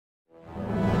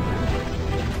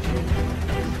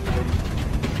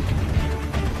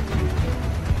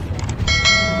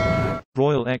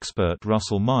Royal expert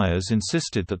Russell Myers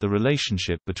insisted that the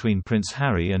relationship between Prince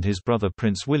Harry and his brother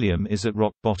Prince William is at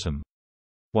rock bottom.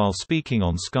 While speaking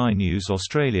on Sky News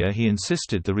Australia, he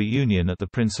insisted the reunion at the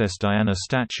Princess Diana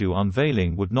statue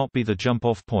unveiling would not be the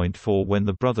jump-off point for when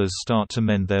the brothers start to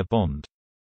mend their bond.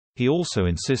 He also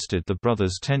insisted the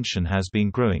brothers' tension has been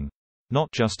growing,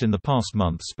 not just in the past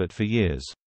months but for years.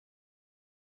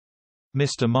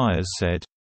 Mr. Myers said,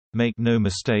 "Make no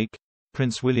mistake,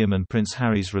 Prince William and Prince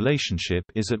Harry's relationship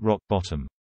is at rock bottom.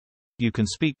 You can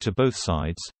speak to both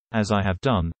sides, as I have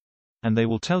done, and they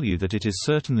will tell you that it is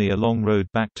certainly a long road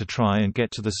back to try and get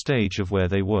to the stage of where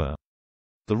they were."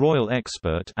 The royal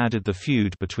expert added the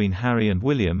feud between Harry and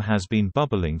William has been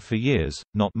bubbling for years,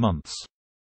 not months.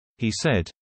 He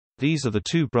said, "These are the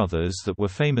two brothers that were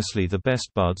famously the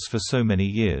best buds for so many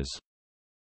years.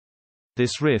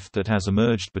 This rift that has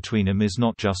emerged between them is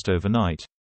not just overnight.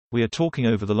 We are talking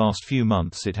over the last few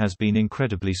months it has been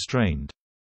incredibly strained.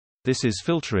 This is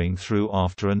filtering through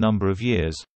after a number of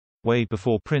years, way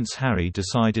before Prince Harry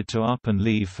decided to up and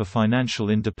leave for financial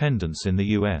independence in the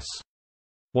US.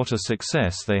 What a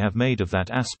success they have made of that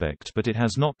aspect, but it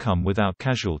has not come without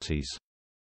casualties."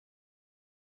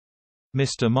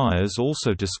 Mr. Myers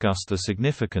also discussed the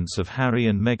significance of Harry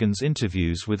and Meghan's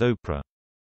interviews with Oprah.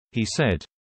 He said,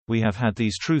 "We have had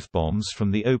these truth bombs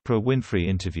from the Oprah Winfrey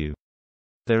interview.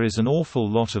 There is an awful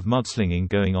lot of mudslinging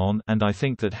going on, and I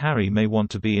think that Harry may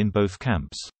want to be in both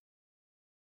camps.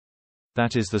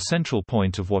 That is the central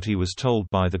point of what he was told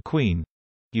by the Queen.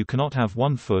 You cannot have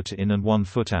one foot in and one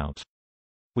foot out.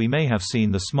 We may have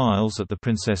seen the smiles at the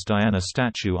Princess Diana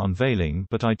statue unveiling,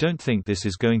 but I don't think this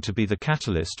is going to be the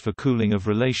catalyst for cooling of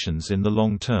relations in the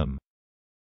long term."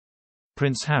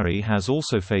 Prince Harry has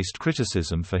also faced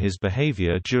criticism for his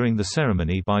behavior during the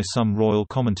ceremony by some royal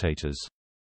commentators.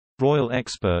 Royal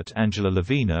expert Angela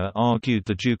Lavina argued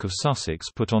the Duke of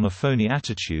Sussex put on a phony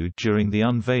attitude during the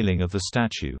unveiling of the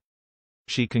statue.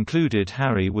 She concluded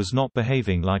Harry was not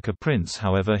behaving like a prince,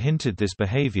 however hinted this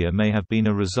behavior may have been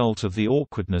a result of the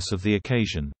awkwardness of the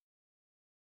occasion.